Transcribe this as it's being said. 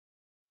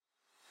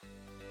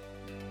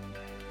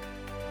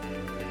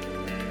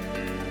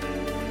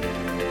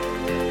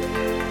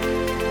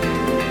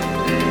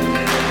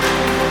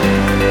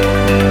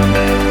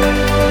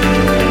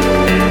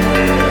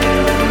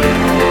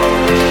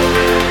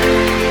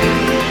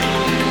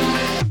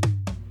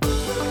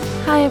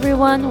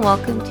everyone,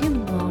 welcome to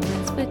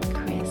Moments with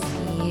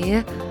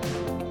Chrissy.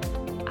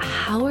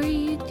 How are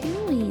you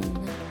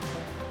doing?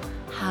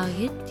 How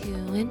you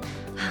doing?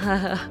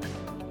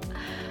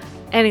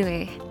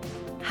 Anyway,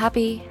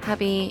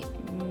 happy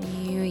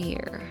New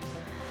Year.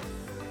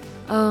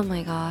 Oh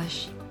my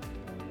gosh.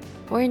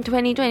 We're in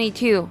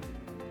 2022.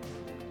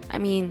 I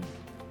mean,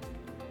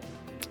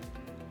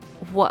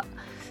 what?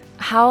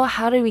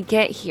 How did we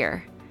get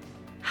here?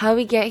 How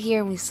we get here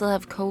and we still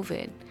have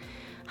COVID?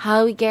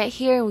 How we get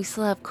here and we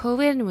still have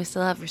COVID and we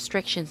still have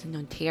restrictions in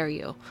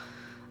Ontario?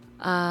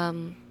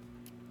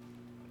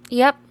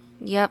 Yep.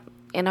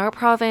 In our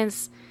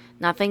province,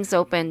 nothing's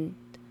open.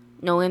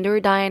 No indoor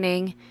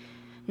dining,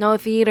 no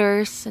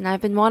theaters, and I've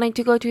been wanting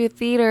to go to a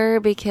theater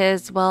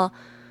because, well,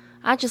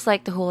 I just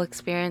like the whole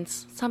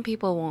experience. Some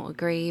people won't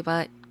agree,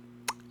 but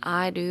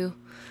I do.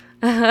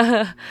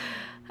 But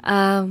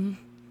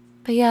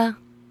yeah,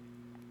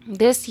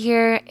 this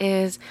year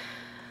is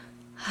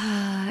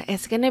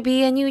it's gonna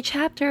be a new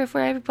chapter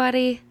for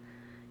everybody,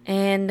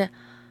 and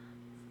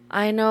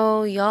I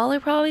know y'all are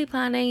probably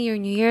planning your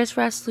New Year's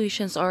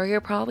resolutions, or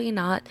you're probably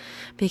not,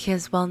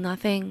 because, well,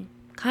 nothing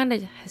kind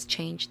of has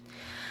changed.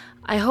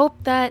 I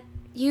hope that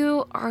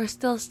you are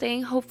still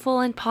staying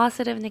hopeful and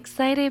positive and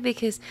excited,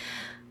 because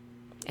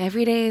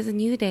every day is a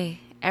new day.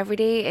 Every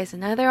day is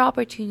another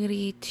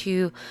opportunity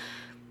to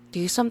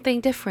do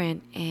something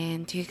different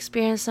and to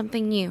experience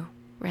something new,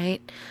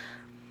 right?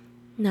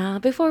 Now,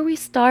 before we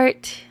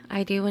start,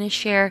 I do want to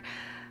share,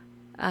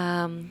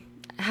 have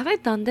I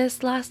done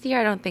this last year?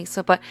 I don't think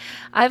so, but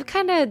I've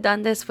kind of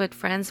done this with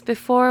friends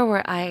before,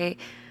 where I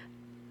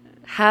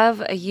have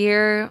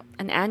an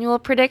annual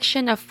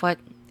prediction of what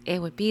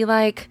it would be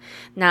like.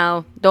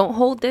 Now, don't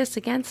hold this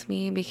against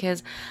me,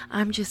 because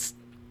I'm just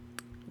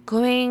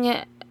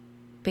going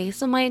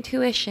based on my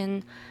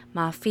intuition,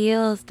 my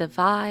feels, the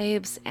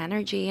vibes,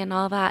 energy, and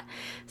all that.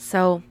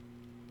 So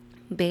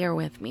bear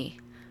with me.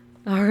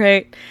 All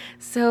right.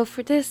 So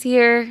for this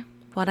year,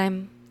 what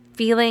I'm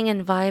feeling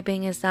and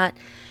vibing is that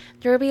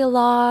there will be a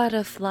lot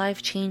of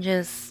life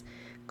changes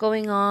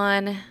going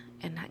on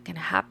and that can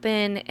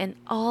happen in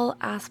all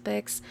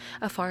aspects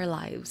of our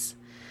lives.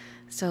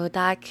 So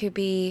that could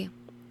be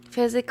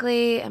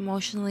physically,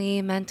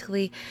 emotionally,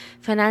 mentally,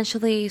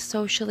 financially,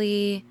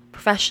 socially,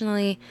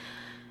 professionally,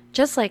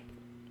 just like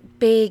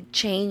big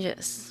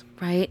changes,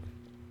 right?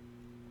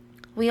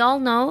 We all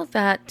know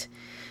that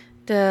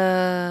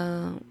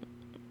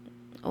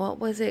what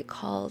was it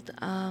called?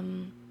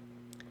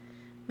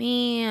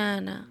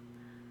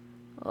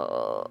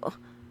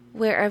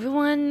 Where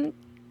everyone,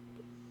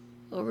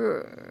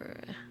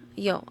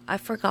 I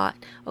forgot.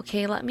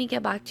 Okay, let me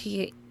get back to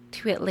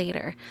it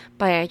later.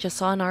 But I just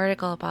saw an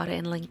article about it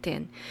in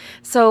LinkedIn.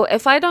 So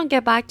if I don't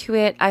get back to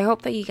it, I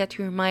hope that you get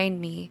to remind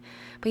me.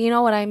 But you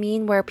know what I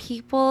mean? Where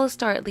people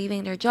start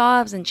leaving their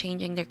jobs and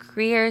changing their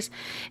careers.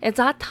 It's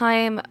that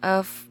time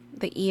of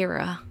the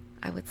era,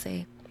 I would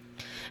say.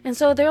 And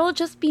so there will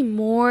just be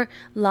more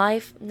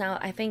life. Now,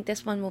 I think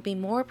this one will be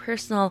more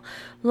personal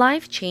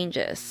life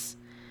changes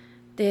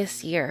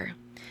this year.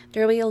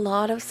 There will be a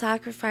lot of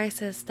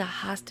sacrifices that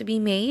has to be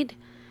made,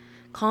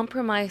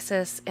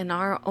 compromises in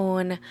our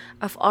own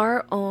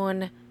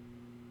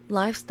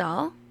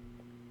lifestyle.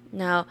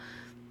 Now,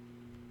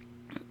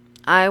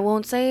 I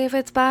won't say if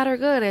it's bad or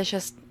good. It's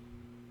just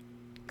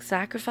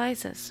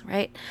sacrifices,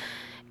 right?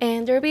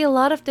 And there'll be a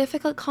lot of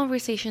difficult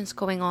conversations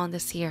going on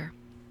this year.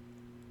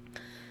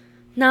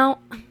 Now,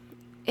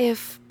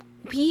 if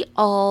we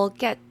all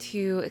get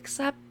to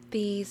accept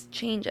these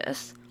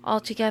changes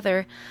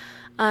altogether,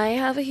 I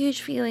have a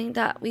huge feeling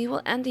that we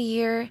will end the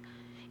year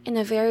in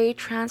a very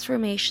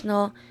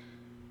transformational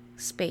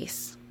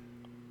space.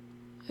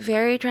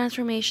 Very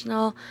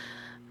transformational,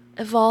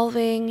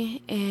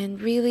 evolving,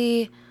 and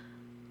really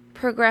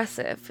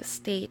progressive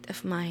state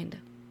of mind.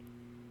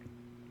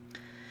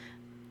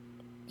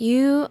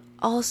 We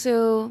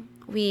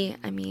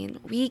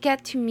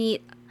get to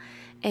meet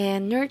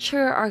and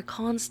nurture our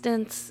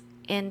constants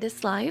in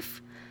this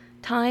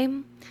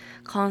lifetime.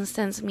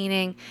 Constants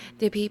meaning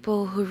the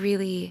people who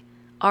really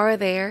are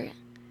there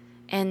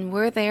and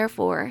we're there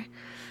for.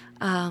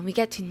 We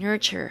get to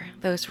nurture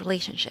those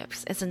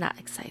relationships. Isn't that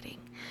exciting?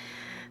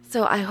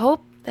 So I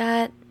hope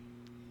that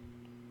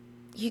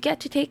you get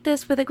to take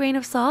this with a grain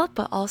of salt,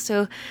 but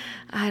also,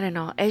 I don't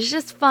know, it's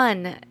just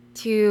fun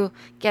to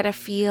get a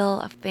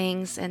feel of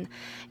things, and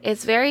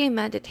it's very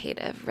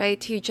meditative, right?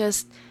 To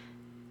just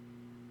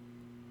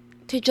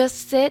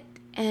sit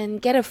and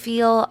get a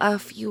feel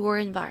of your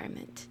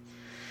environment.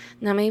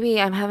 Now, maybe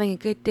I'm having a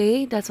good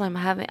day, that's why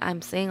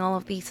I'm saying all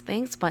of these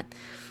things, but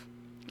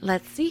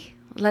let's see.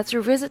 Let's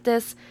revisit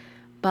this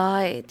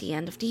by the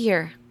end of the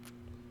year.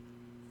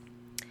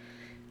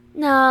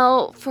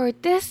 Now, for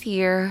this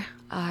year,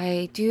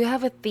 I do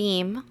have a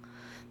theme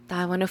that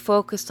I want to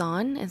focus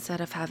on instead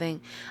of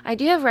I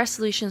do have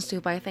resolutions too,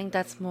 but I think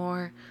that's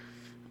more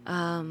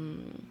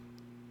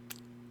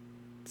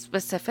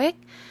specific.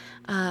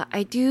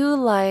 I do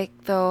like,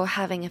 though,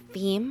 having a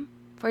theme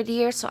for the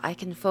year so I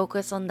can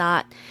focus on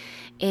that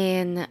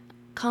in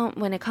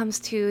when it comes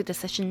to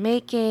decision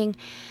making,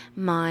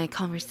 my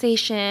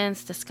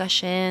conversations,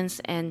 discussions,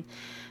 and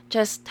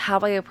just how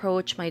I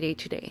approach my day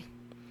to day.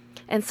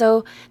 And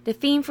so the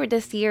theme for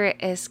this year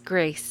is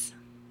grace.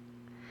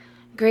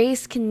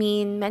 Grace can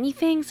mean many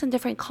things in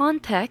different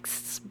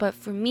contexts, but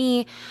for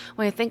me,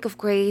 when I think of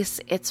grace,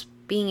 it's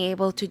being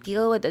able to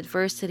deal with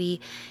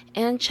adversity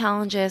and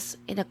challenges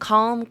in a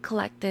calm,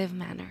 collective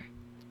manner.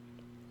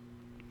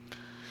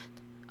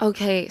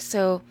 Okay,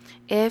 so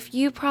if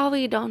you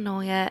probably don't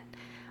know yet,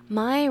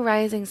 my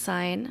rising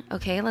sign,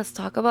 okay, let's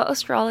talk about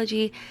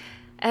astrology.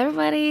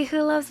 Everybody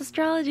who loves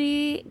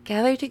astrology,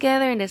 gather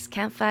together in this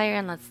campfire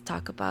and let's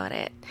talk about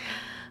it.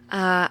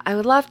 I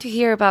would love to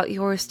hear about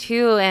yours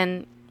too,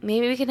 and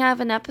maybe we can have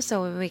an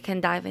episode where we can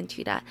dive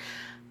into that.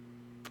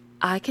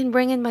 I can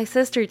bring in my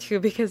sister too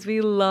because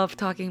we love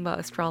talking about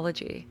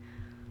astrology.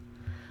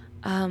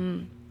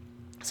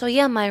 So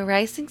yeah, my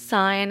rising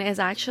sign is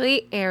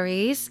actually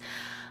Aries.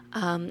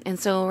 And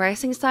so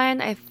rising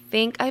sign, I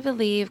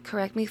believe,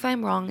 correct me if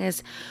I'm wrong,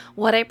 is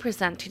what I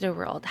present to the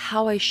world,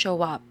 how I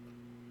show up.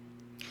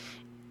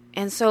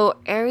 And so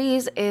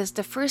Aries is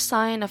the first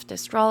sign of the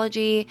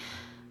astrology.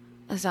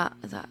 Is that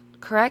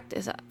correct?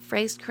 Is that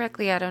phrased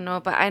correctly? I don't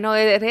know, but I know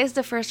it is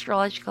the first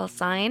astrological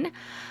sign.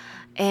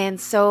 And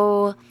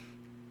so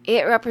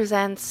it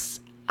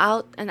represents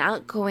an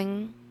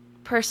outgoing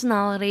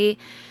personality,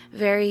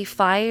 very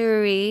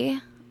fiery,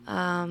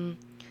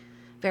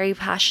 very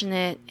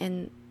passionate,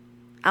 and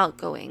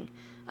outgoing.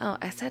 Oh,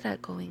 I said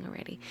outgoing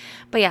already.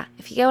 But yeah,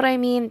 if you get what I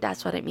mean,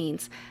 that's what it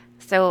means.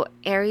 So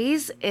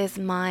Aries is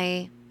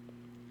my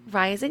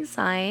rising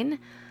sign,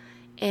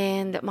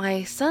 and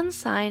my sun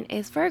sign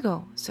is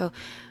Virgo. So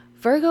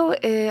Virgo,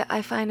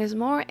 I find, is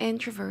more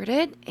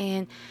introverted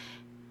and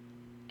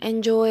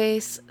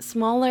enjoys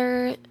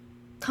smaller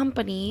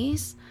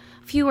companies,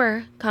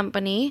 fewer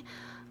company,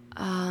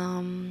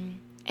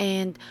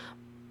 and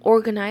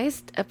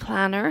organized, a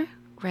planner,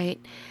 right?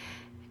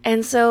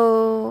 And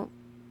so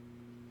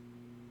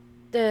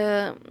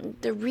the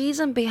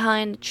reason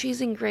behind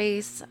choosing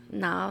grace,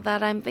 now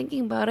that I'm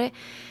thinking about it,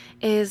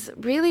 is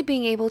really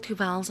being able to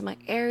balance my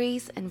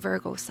Aries and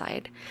Virgo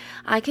side.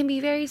 I can be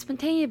very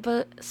spontaneous,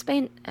 but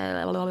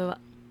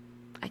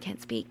I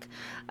can't speak.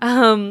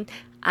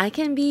 I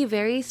can be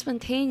very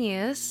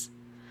spontaneous,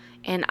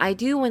 and I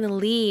do want to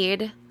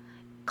lead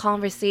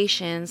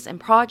conversations and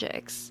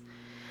projects.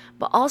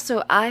 But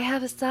also, I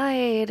have a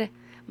side,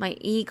 my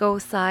ego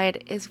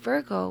side is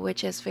Virgo,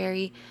 which is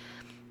very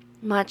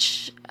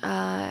much,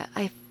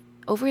 I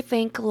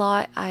overthink a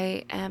lot.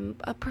 I am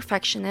a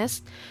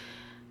perfectionist.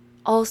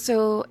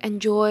 Also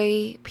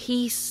enjoy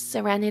peace,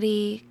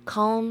 serenity,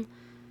 calm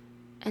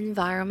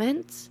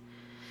environments.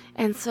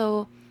 And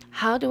so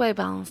how do I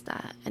balance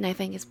that? And I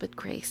think it's with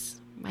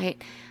grace,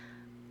 right?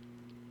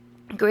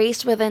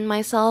 Grace within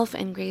myself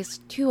and grace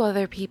to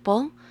other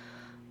people.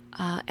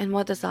 And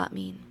what does that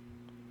mean?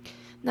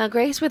 Now,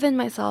 grace within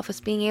myself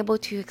is being able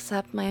to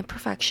accept my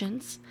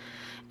imperfections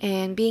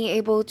and being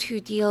able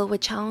to deal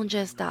with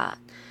challenges that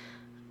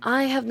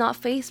I have not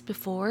faced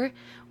before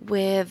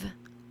with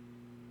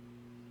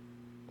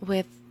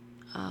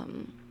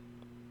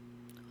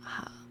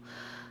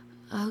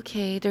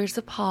okay, there's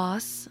a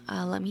pause.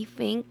 Let me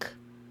think.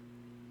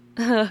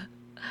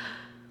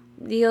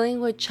 Dealing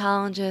with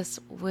challenges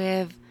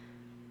with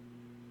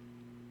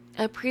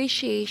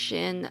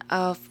appreciation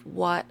of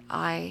what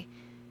I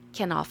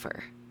can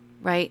offer,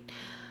 right?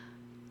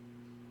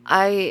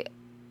 I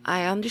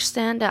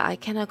understand that I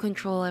cannot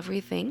control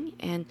everything,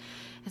 and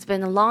it's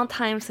been a long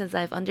time since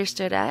I've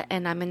understood that,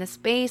 and I'm in a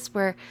space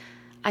where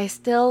I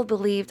still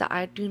believe that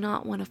I do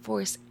not want to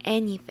force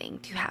anything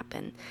to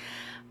happen.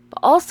 But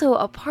also,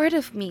 a part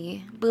of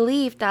me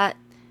believes that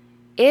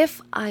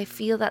if I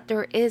feel that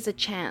there is a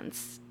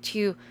chance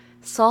to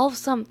solve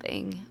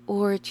something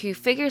or to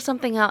figure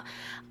something out,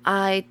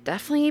 I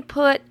definitely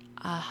put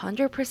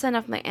 100%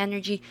 of my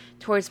energy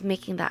towards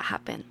making that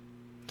happen.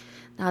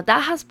 Now,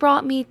 that has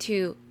brought me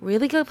to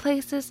really good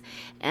places,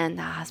 and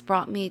that has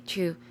brought me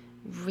to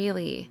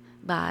really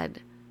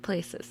bad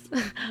places.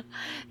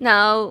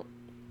 Now,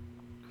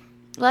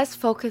 let's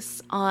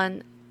focus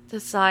on the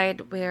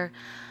side where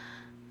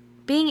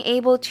being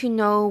able to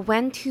know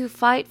when to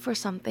fight for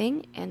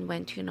something and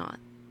when to not.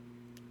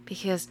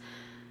 Because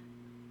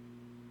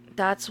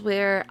that's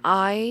where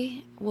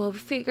I will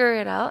figure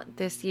it out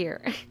this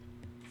year.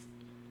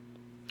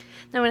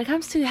 Now, when it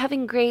comes to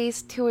having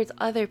grace towards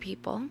other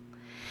people,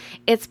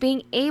 it's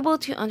being able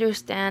to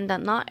understand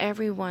that not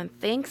everyone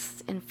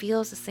thinks and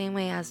feels the same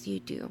way as you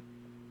do.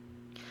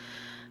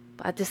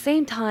 But at the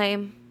same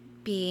time,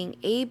 being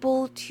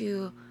able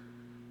to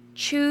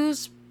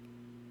choose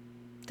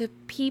the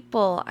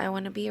people I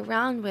want to be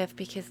around with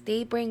because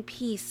they bring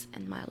peace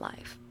in my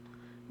life,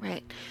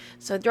 right?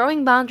 So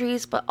drawing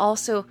boundaries, but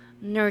also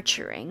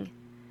nurturing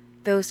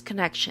those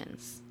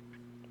connections.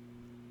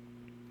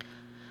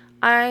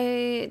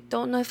 I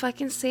don't know if I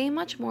can say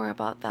much more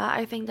about that.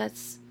 I think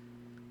that's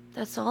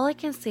all I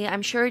can say.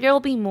 I'm sure there'll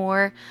be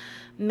more,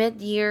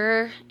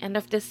 mid-year, end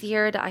of this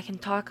year, that I can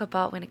talk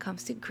about when it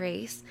comes to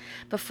grace.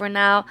 But for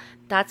now,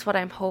 that's what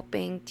I'm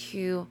hoping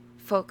to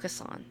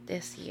focus on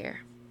this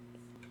year.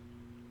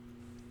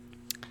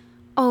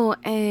 Oh,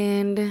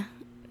 and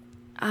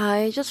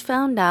I just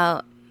found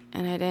out,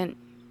 and I didn't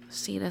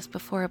see this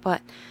before,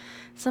 but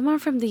someone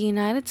from the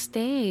United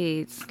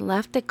States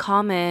left a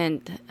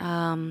comment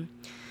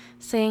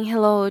saying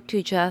hello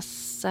to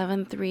just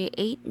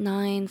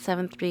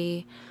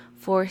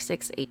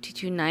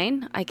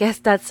 73897346829. I guess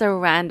that's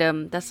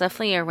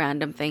definitely a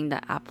random thing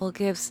that Apple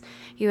gives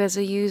you as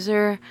a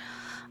user.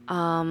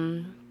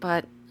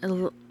 But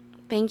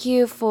thank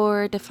you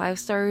for the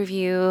 5-star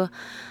review.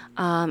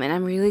 And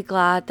I'm really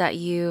glad that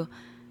you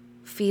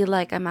feel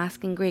like I'm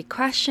asking great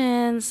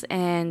questions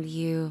and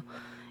you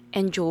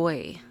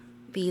enjoy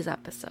these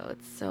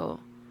episodes. So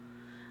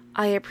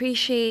I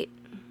appreciate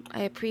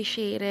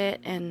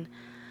it, and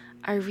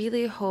I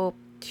really hope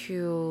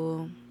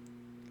to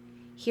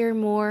hear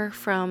more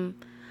from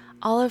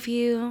all of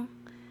you,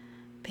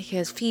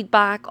 because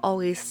feedback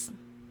always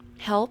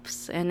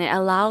helps and it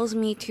allows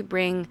me to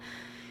bring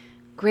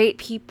great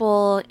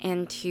people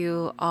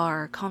into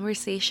our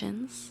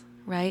conversations,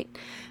 right?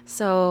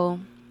 So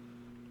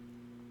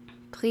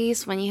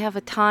please, when you have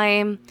a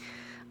time,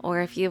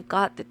 or if you've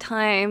got the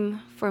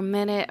time for a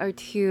minute or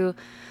two,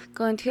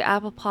 go into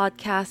Apple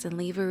Podcasts and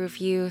leave a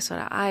review so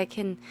that I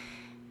can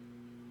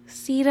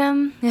see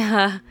them.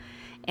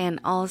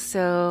 And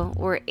also,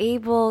 we're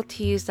able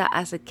to use that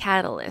as a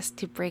catalyst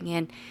to bring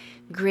in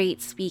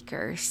great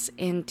speakers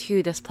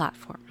into this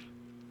platform.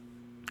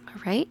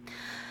 All right.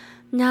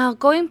 Now,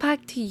 going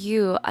back to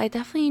you, I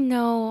definitely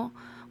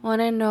want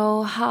to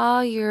know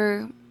how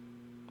you're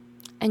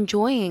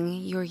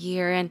enjoying your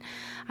year. And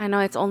I know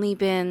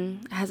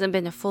hasn't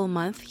been a full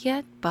month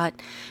yet,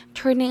 but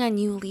turning a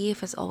new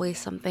leaf is always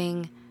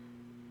something.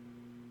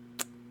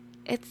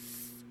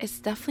 It's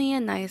definitely a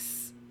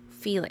nice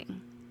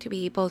feeling to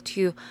be able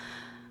to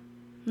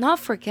not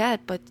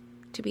forget, but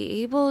to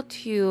be able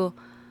to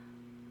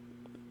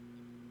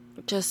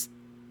just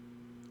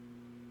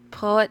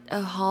put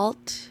a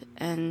halt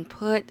and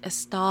put a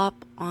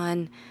stop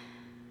on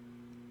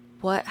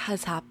what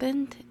has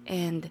happened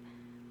and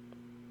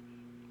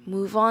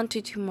move on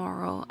to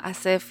tomorrow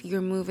as if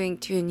you're moving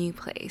to a new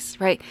place,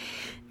 right?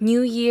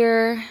 New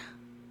year,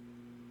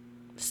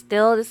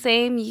 still the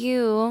same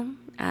you.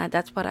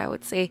 That's what I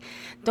would say.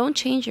 Don't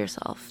change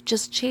yourself.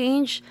 Just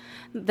change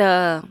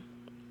the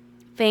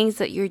things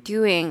that you're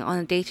doing on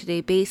a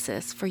day-to-day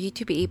basis for you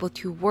to be able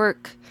to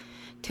work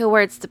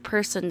towards the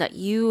person that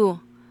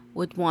you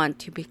would want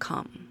to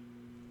become,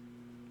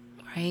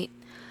 right?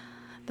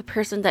 The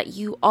person that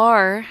you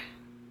are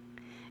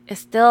is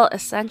still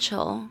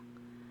essential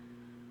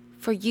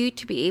for you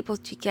to be able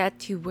to get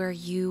to where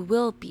you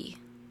will be.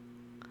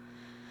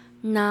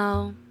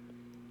 Now,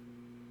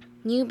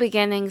 new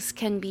beginnings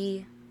can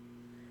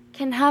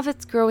have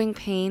its growing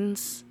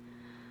pains.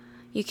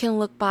 You can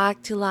look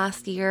back to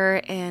last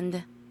year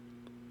and,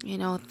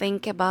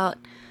 think about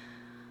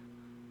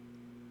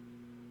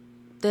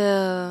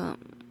the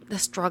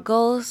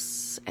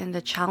struggles and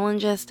the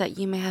challenges that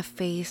you may have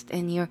faced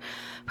in your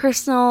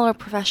personal or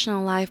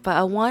professional life, but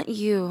I want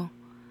you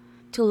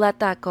to let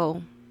that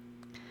go.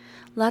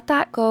 Let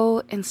that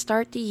go and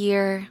start the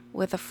year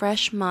with a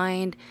fresh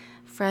mind,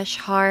 fresh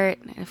heart,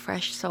 and a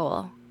fresh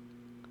soul.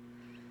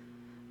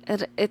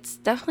 It's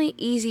definitely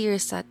easier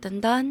said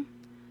than done,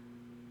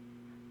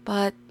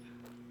 but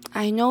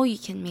I know you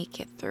can make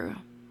it through.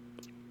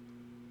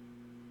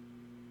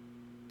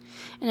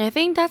 And I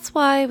think that's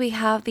why we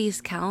have these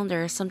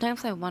calendars.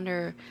 Sometimes I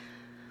wonder,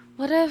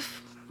 what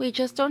if we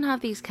just don't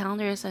have these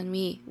calendars and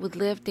we would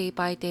live day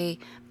by day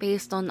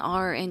based on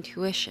our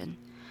intuition?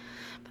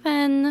 But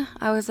then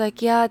I was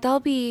like, yeah,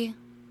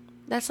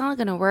 that's not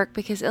gonna work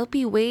because it'll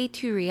be way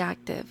too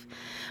reactive.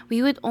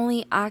 We would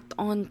only act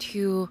on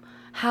to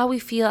how we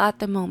feel at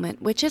the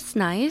moment, which is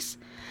nice,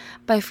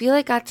 but I feel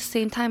like at the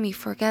same time we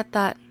forget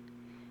that,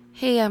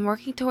 hey, I'm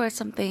working towards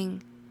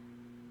something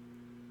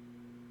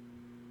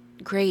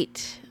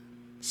great,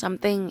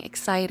 something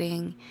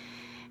exciting,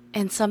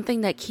 and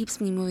something that keeps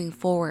me moving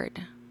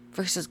forward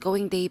versus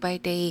going day by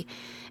day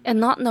and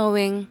not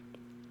knowing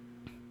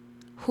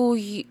what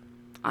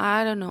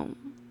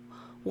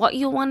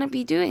you want to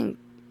be doing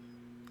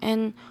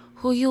and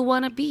who you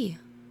want to be,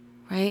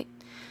 right?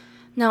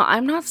 Now,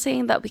 I'm not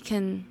saying that we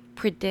can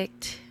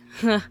predict,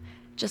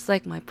 just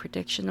like my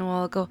prediction a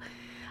while ago.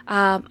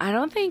 I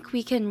don't think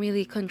we can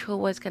really control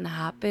what's going to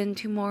happen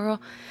tomorrow,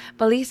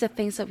 but at least the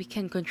things that we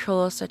can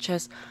control, such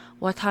as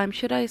what time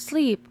should I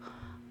sleep,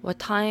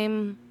 what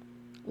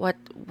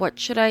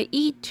should I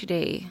eat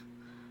today.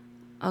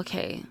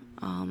 Okay,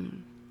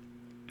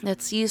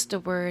 let's use the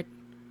word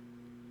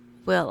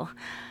will.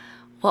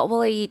 What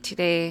will I eat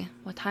today?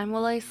 What time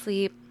will I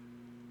sleep?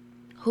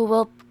 Who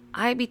will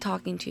I be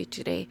talking to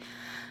today?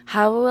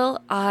 How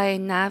will I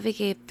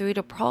navigate through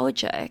the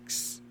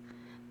projects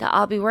that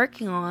I'll be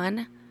working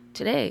on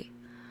today,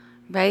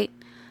 right?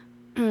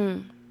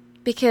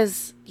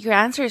 Because your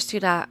answers to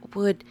that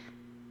would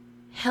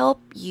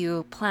help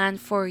you plan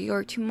for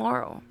your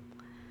tomorrow.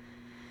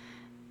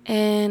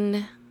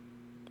 And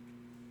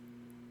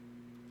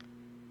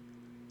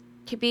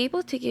to be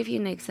able to give you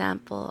an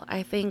example,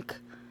 I think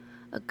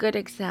a good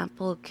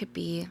example could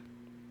be,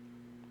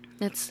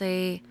 let's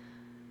say,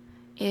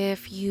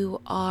 if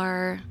you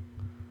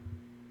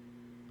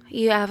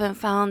haven't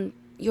found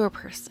your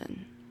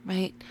person,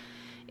 right?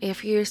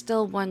 If you're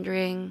still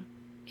wondering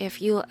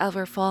if you'll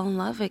ever fall in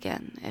love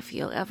again, if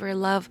you'll ever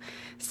love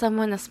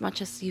someone as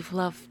much as you've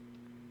loved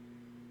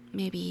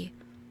maybe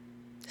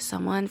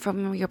someone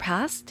from your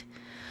past,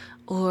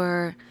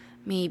 or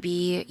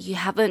maybe you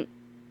haven't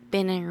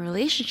been in a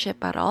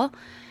relationship at all,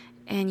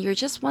 and you're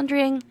just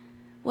wondering,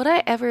 would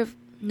I ever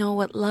know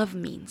what love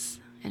means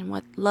and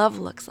what love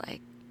looks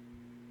like?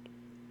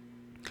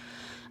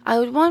 I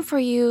would want for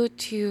you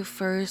to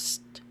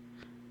first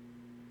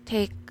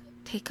take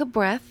a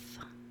breath,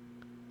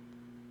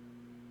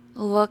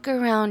 look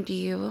around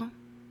you,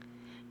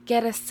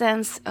 get a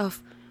sense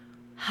of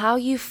how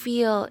you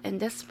feel in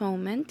this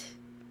moment,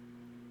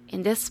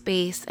 in this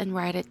space, and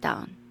write it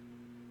down.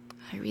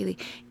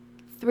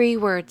 3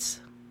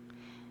 words,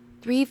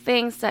 3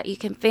 things that you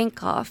can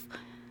think of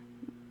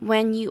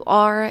when you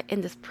are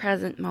in this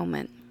present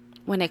moment,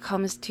 when it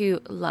comes to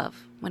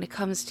love, when it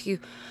comes to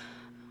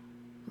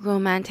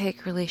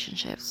romantic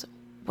relationships.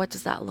 What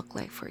does that look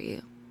like for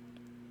you?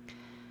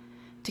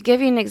 To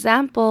give you an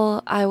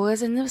example, I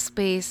was in a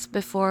space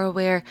before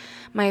where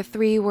my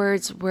 3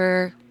 words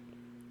were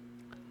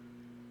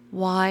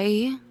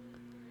why,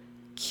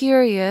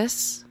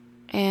 curious,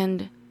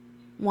 and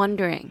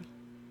wondering.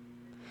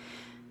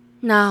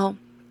 Now,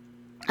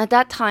 at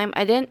that time,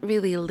 I didn't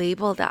really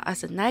label that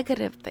as a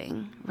negative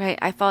thing, right?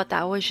 I thought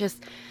that was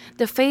just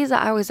the phase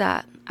that I was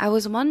at. I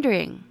was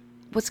wondering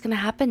what's going to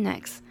happen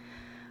next.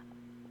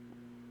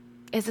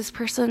 Is this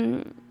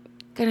person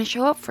going to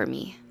show up for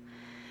me?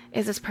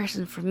 Is this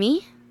person for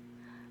me?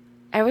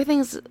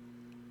 Everything's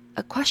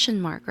a question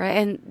mark, right?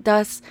 And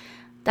thus,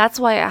 that's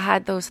why I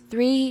had those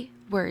 3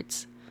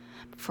 words.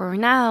 For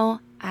now,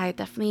 I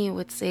definitely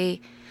would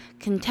say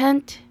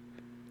content,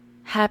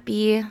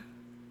 happy.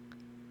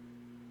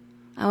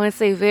 I want to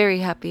say very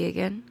happy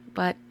again,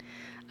 but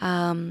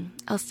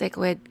I'll stick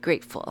with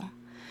grateful.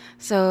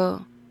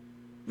 So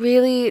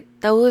really,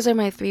 those are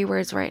my 3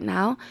 words right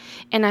now.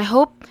 And I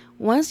hope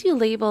once you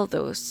label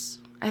those,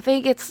 I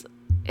think it's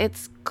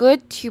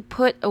good to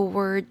put a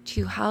word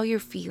to how you're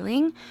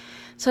feeling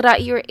so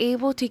that you're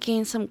able to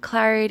gain some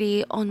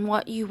clarity on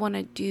what you want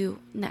to do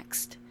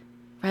next,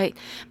 right?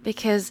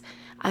 Because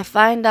I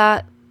find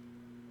that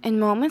in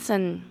moments,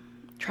 and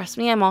trust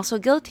me, I'm also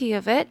guilty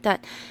of it,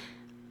 that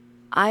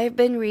I've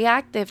been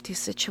reactive to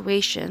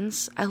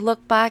situations. I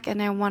look back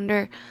and I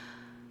wonder,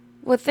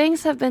 would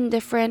things have been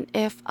different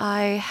if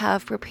I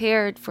have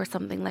prepared for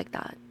something like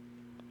that?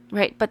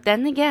 Right? But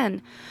then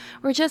again,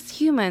 we're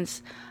just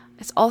humans.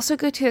 It's also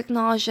good to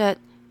acknowledge that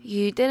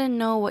you didn't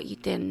know what you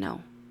didn't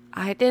know.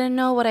 I didn't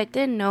know what I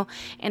didn't know,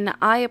 and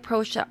I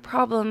approached that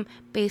problem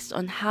based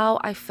on how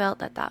I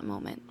felt at that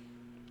moment.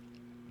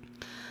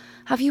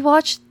 Have you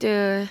watched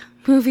the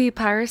movie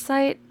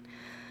Parasite?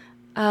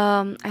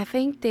 I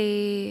think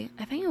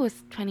it was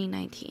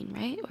 2019,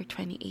 right? Or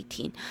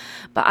 2018.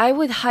 But I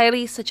would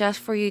highly suggest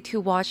for you to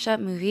watch that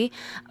movie.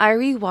 I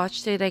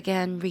rewatched it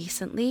again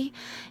recently,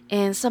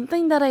 and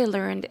something that I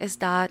learned is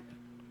that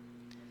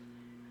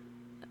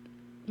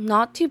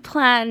not to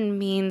plan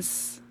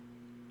means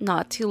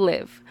not to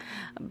live.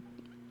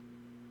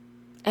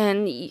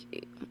 And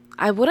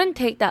I wouldn't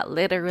take that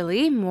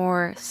literally,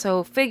 more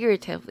so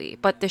figuratively,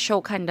 but the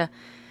show kind of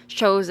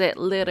shows it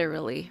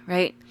literally,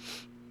 right?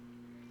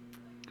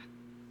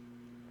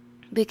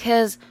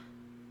 Because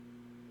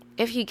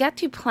if you get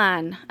to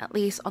plan, at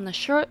least on a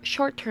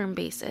short-term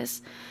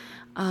basis,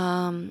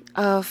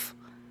 of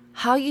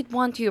how you'd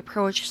want to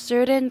approach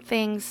certain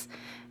things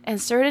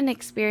and certain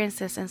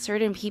experiences and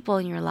certain people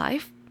in your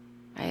life,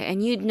 right,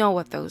 and you'd know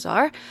what those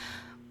are,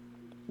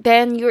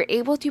 then you're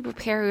able to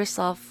prepare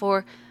yourself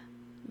for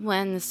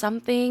when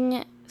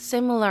something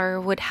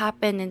similar would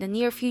happen in the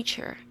near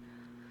future.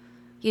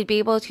 You'd be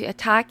able to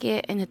attack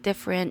it in a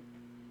different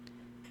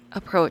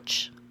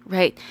approach,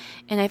 right?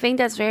 And I think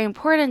that's very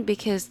important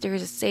because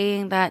there's a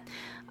saying that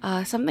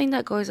something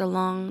that goes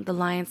along the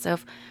lines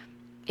of,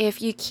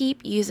 if you keep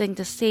using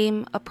the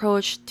same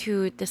approach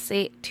to the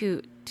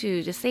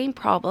same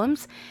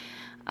problems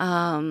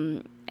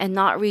and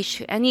not reach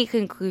to any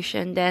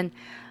conclusion, then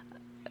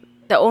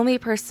the only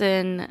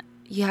person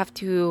you have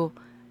to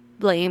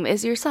blame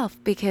is yourself,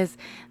 because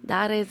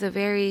that is a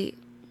very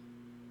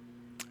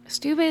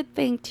stupid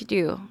thing to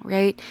do,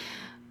 right?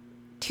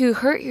 To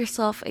hurt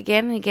yourself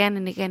again and again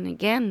and again and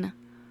again.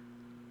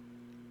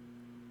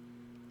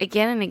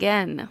 Again and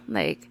again.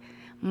 Like,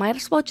 might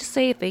as well just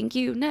say thank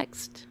you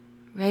next,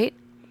 right?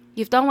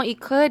 You've done what you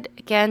could.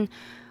 Again,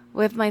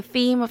 with my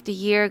theme of the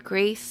year,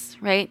 grace,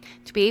 right?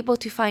 To be able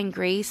to find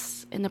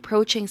grace in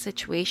approaching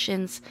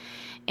situations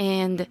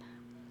and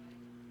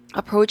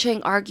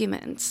approaching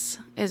arguments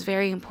is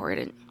very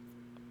important.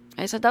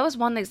 Right? So that was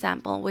one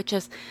example, which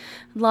is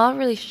law of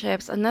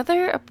relationships.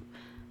 Another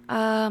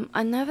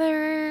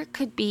Another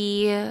could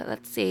be,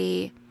 let's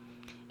say,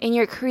 in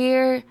your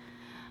career,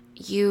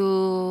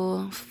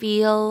 you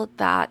feel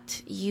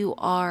that you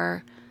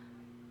are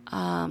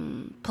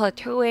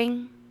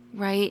plateauing,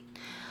 right?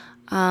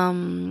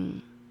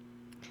 And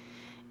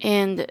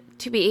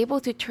to be able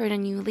to turn a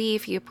new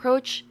leaf, you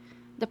approach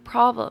the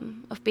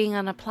problem of being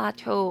on a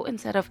plateau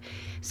instead of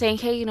saying,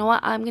 hey, you know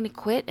what, I'm going to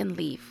quit and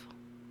leave.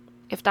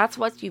 If that's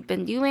what you've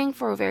been doing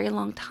for a very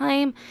long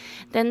time,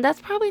 then that's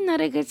probably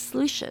not a good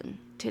solution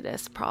to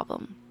this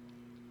problem.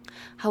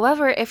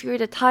 However, if you're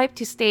the type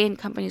to stay in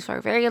companies for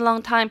a very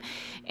long time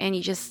and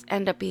you just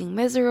end up being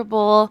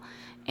miserable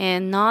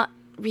and not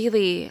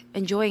really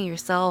enjoying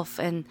yourself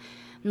and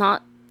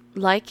not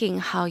liking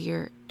how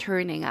you're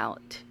turning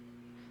out,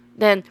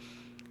 then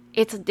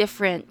it's a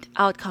different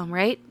outcome,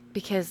 right?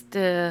 Because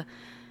the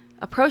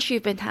approach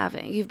you've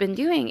been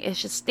doing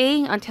is just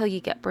staying until you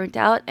get burnt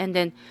out and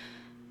then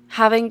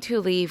having to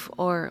leave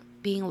or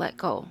being let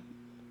go,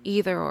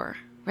 either or,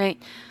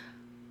 right?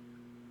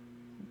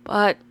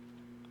 But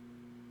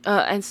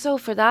and so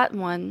for that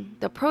one,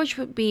 the approach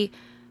would be,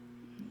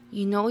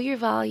 you know your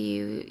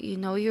value, you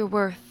know your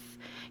worth,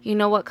 you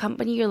know what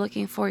company you're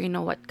looking for, you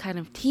know what kind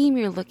of team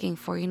you're looking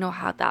for, you know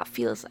how that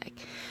feels like.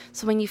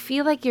 So when you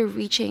feel like you're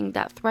reaching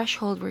that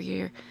threshold where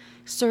you're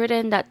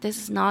certain that this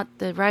is not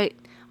the right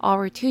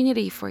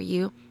opportunity for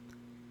you,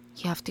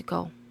 you have to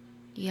go.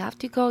 You have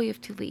to go, you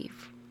have to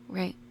leave,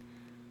 right?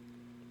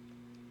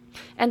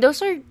 And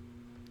those are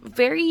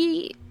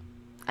very,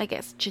 I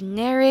guess,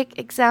 generic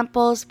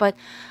examples, but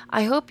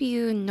I hope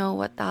you know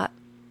what that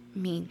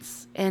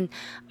means. And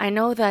I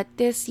know that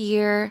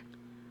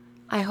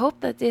I hope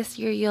that this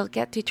year you'll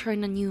get to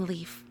turn a new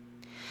leaf.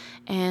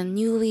 And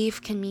new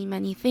leaf can mean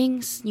many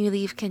things. New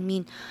leaf can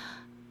mean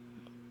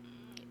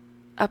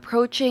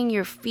approaching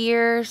your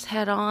fears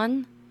head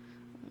on,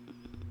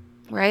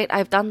 right?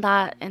 I've done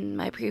that in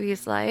my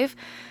previous life.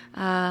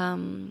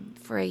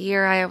 For a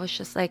year, I was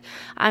just like,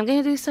 I'm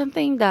going to do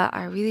something that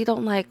I really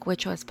don't like,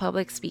 which was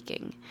public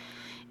speaking.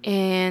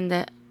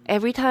 And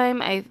every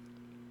time I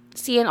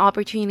see an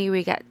opportunity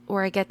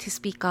where I get to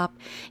speak up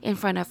in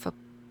front of a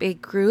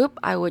big group,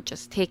 I would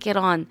just take it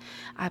on.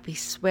 I'd be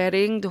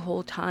sweating the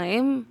whole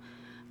time.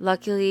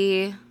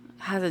 Luckily,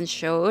 hasn't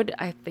showed,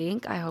 I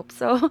hope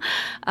so.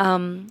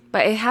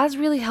 But it has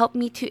really helped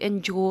me to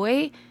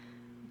enjoy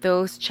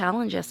those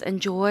challenges,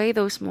 enjoy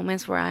those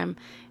moments where I'm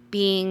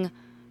being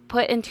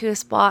put into a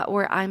spot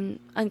where I'm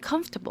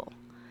uncomfortable,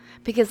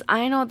 because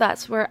I know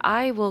that's where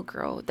I will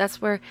grow.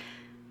 That's where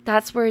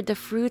the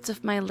fruits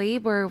of my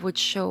labor would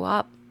show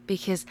up,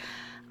 because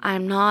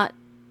I'm not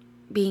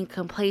being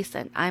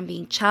complacent. I'm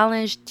being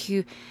challenged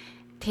to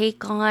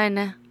take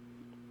on,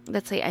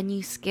 let's say, a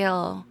new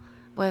skill,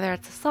 whether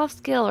it's a soft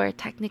skill or a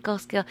technical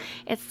skill.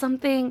 It's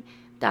something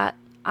that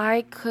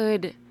I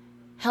could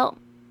help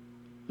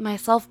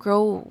myself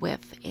grow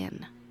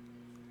within.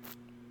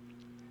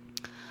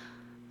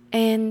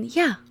 And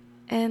yeah,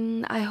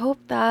 and I hope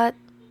that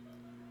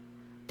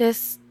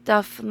this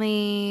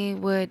definitely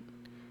would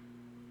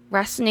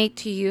resonate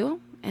to you,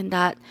 and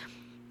that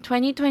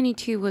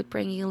 2022 would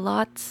bring you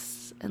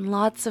lots and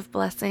lots of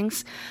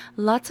blessings,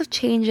 lots of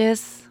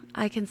changes.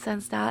 I can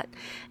sense that,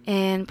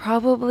 and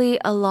probably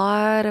a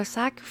lot of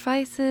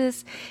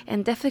sacrifices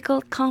and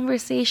difficult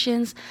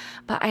conversations.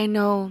 But I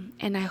know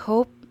and I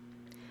hope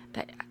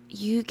that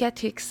you get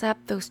to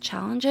accept those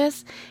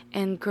challenges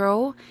and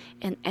grow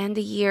and end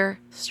the year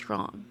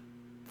strong.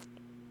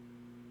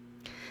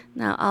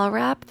 Now, I'll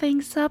wrap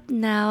things up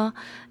now,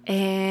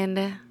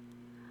 and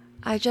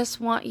I just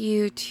want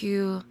you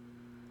to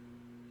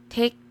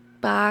take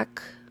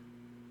back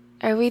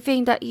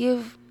everything that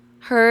you've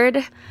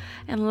heard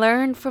and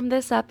learned from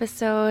this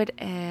episode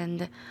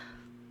and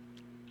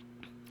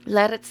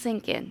let it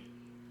sink in,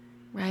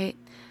 right?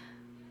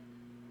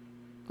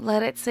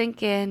 Let it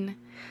sink in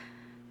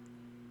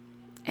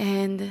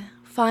and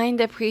find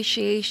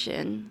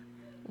appreciation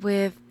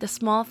with the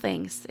small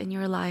things in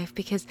your life,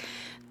 because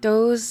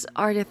those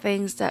are the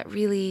things that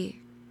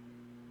really,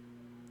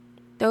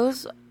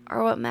 those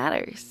are what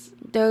matters.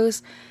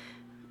 Those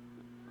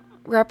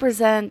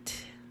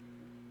represent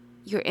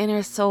your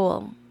inner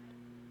soul.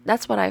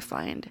 That's what I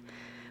find.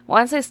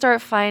 Once I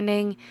start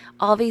finding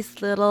all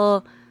these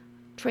little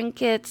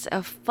trinkets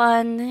of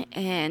fun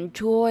and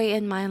joy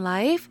in my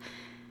life,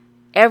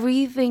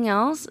 everything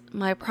else,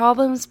 my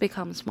problems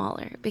become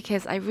smaller,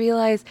 because I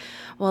realize,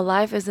 well,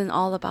 life isn't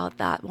all about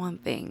that one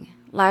thing.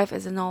 Life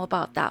isn't all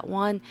about that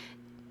one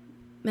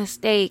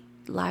mistake.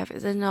 Life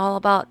isn't all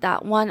about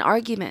that one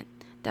argument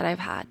that I've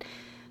had.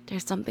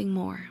 There's something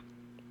more.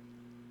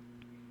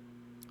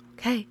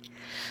 Okay.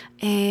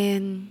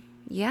 And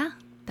yeah,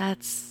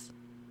 that's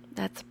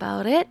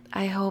about it.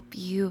 I hope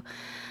you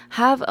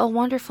have a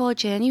wonderful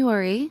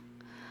January.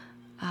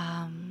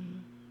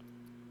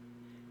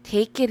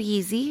 Take it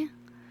easy.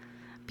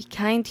 Be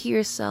kind to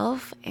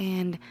yourself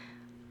and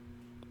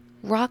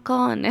rock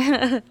on.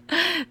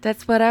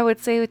 That's what I would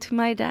say to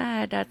my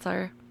dad. That's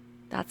our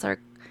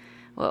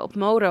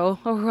motto.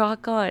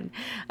 Rock on.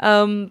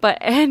 But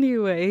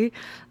anyway,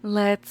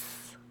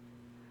 let's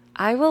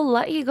I will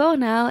let you go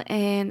now,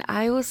 and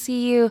I will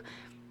see you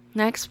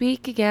next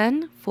week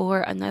again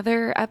for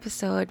another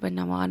episode with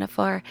one of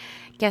our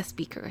guest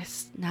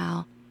speakers.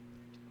 Now,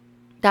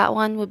 that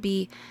one would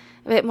be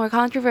a bit more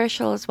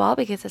controversial as well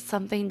because it's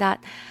something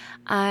that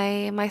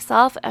I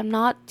myself am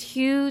not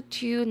too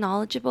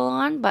knowledgeable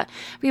on, but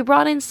we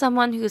brought in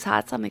someone who's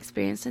had some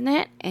experience in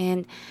it,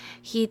 and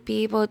he'd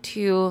be able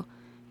to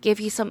give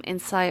you some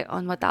insight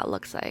on what that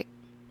looks like.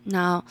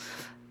 Now,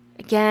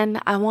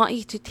 again, I want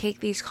you to take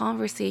these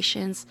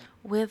conversations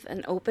with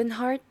an open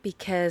heart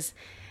because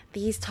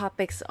these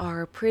topics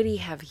are pretty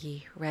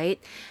heavy, right?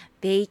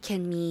 They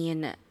can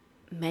mean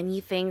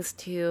many things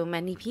to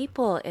many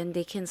people, and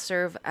they can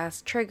serve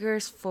as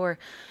triggers for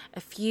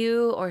a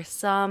few or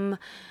some.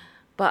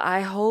 But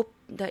I hope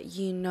that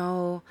you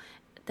know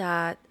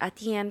that at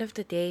the end of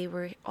the day,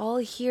 we're all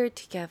here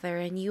together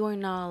and you are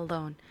not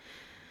alone.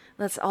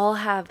 Let's all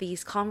have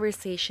these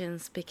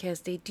conversations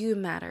because they do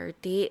matter.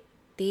 They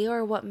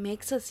are what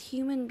makes us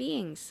human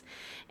beings,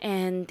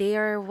 and they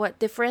are what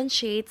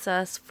differentiates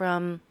us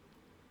from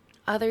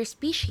other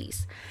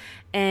species.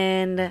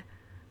 And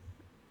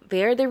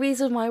they're the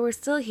reason why we're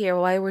still here,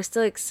 why we're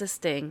still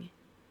existing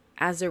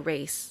as a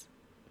race,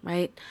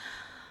 right?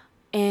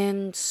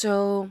 And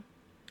so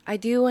I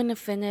do want to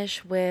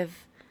finish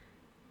with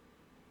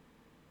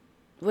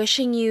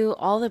wishing you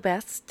all the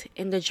best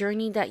in the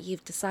journey that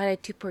you've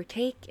decided to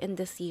partake in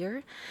this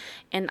year.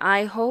 And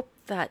I hope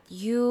that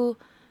you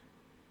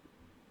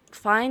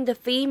find the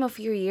theme of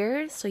your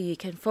year so you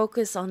can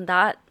focus on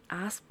that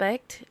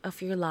aspect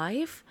of your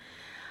life.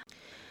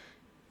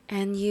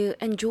 And you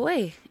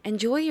enjoy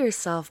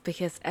yourself,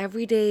 because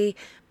every day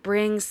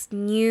brings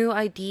new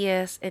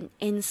ideas and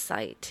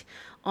insight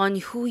on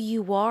who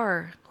you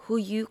are, who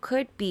you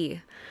could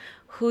be,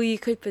 who you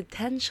could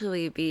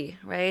potentially be,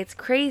 right? It's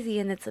crazy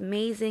and it's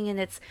amazing and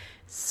it's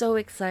so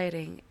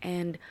exciting.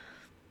 And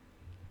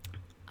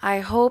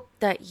I hope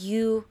that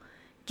you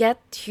get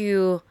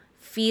to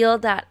feel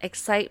that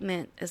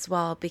excitement as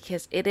well,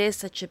 because it is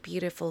such a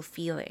beautiful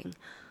feeling.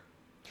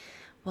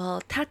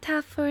 Well,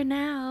 ta-ta for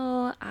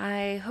now.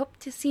 I hope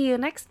to see you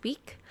next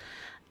week.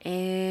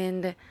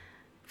 And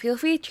feel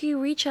free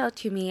to reach out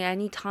to me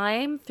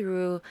anytime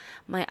through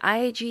my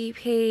IG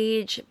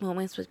page,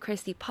 Moments with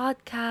Christy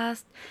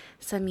podcast.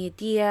 Send me a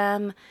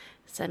DM,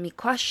 send me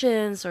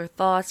questions or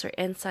thoughts or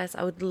insights.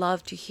 I would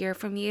love to hear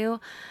from you.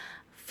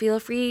 Feel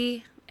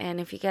free, and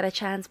if you get a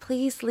chance,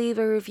 please leave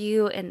a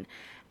review in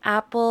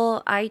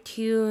Apple,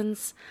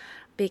 iTunes,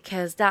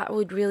 because that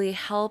would really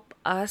help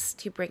us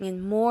to bring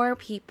in more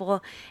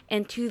people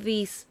into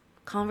these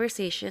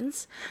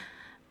conversations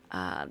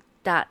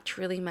that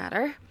truly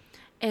matter.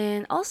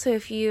 And also,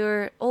 if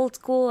you're old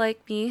school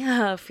like me,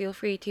 feel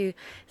free to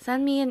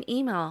send me an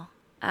email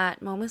at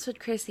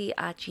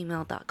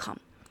momentswithchrissy@gmail.com.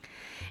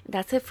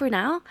 That's it for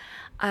now.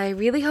 I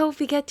really hope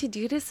we get to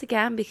do this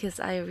again, because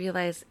I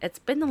realize it's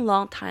been a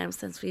long time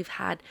since we've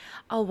had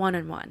a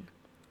one-on-one.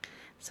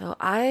 So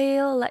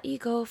I'll let you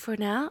go for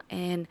now,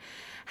 and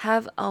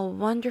have a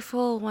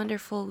wonderful,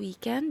 wonderful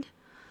weekend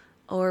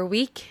or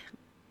week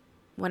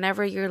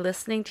whenever you're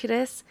listening to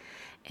this.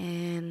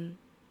 And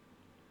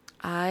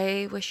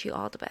I wish you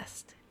all the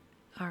best.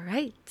 All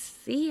right.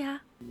 See ya.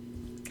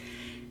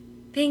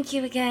 Thank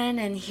you again,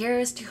 and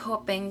here's to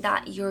hoping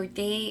that your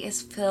day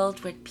is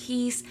filled with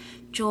peace,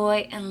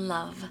 joy, and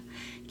love.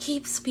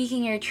 Keep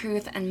speaking your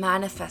truth and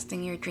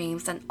manifesting your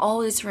dreams, and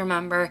always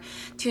remember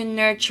to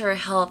nurture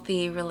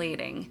healthy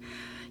relating.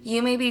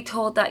 You may be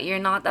told that you're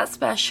not that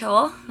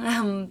special,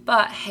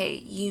 but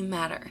hey, you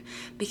matter,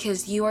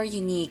 because you are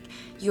unique.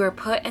 You are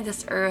put in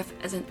this earth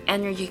as an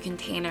energy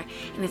container,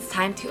 and it's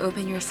time to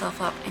open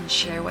yourself up and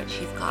share what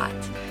you've got.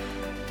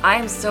 I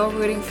am so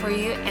rooting for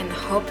you and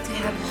hope to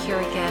have you here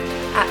again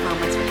at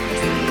Moments with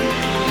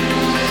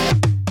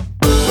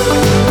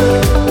Christy.